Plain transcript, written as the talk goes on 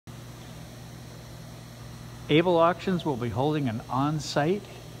Able Auctions will be holding an on-site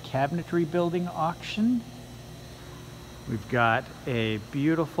cabinetry building auction. We've got a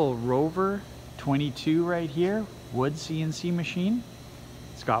beautiful Rover 22 right here, wood CNC machine.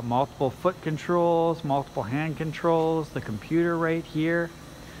 It's got multiple foot controls, multiple hand controls, the computer right here.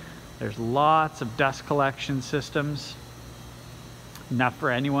 There's lots of dust collection systems. Enough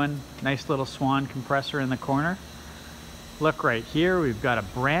for anyone. Nice little Swan compressor in the corner. Look right here, we've got a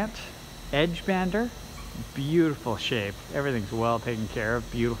Brandt Edge Bander. Beautiful shape. Everything's well taken care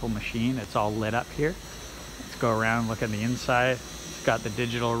of. Beautiful machine. It's all lit up here. Let's go around, look on the inside. It's got the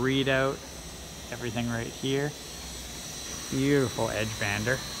digital readout. Everything right here. Beautiful Edge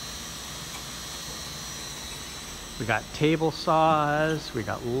Bander. We got table saws. We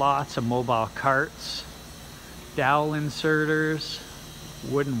got lots of mobile carts, dowel inserters,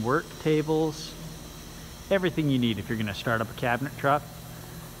 wooden work tables. Everything you need if you're going to start up a cabinet truck.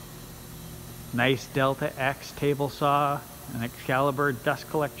 Nice Delta X table saw, an Excalibur dust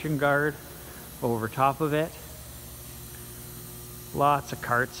collection guard over top of it. Lots of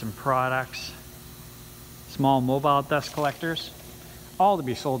carts and products. Small mobile dust collectors, all to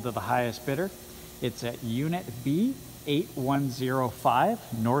be sold to the highest bidder. It's at Unit B,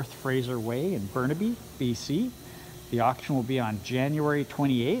 8105 North Fraser Way in Burnaby, BC. The auction will be on January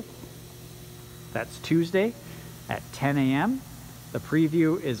 28th. That's Tuesday at 10 a.m. The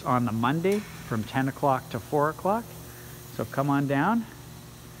preview is on the Monday from 10 o'clock to 4 o'clock. So come on down.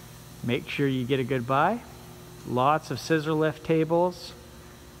 Make sure you get a good buy. Lots of scissor lift tables.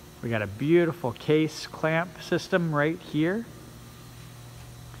 We got a beautiful case clamp system right here.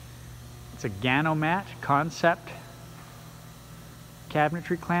 It's a Ganomat concept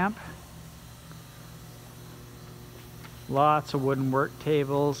cabinetry clamp. Lots of wooden work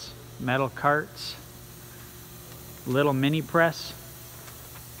tables, metal carts, little mini press.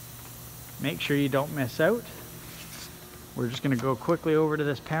 Make sure you don't miss out. We're just going to go quickly over to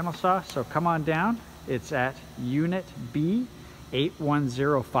this panel saw, so come on down. It's at Unit B,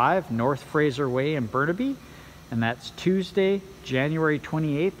 8105 North Fraser Way in Burnaby, and that's Tuesday, January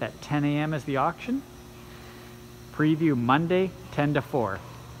 28th at 10 a.m. is the auction. Preview Monday, 10 to 4.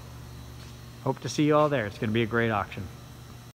 Hope to see you all there. It's going to be a great auction.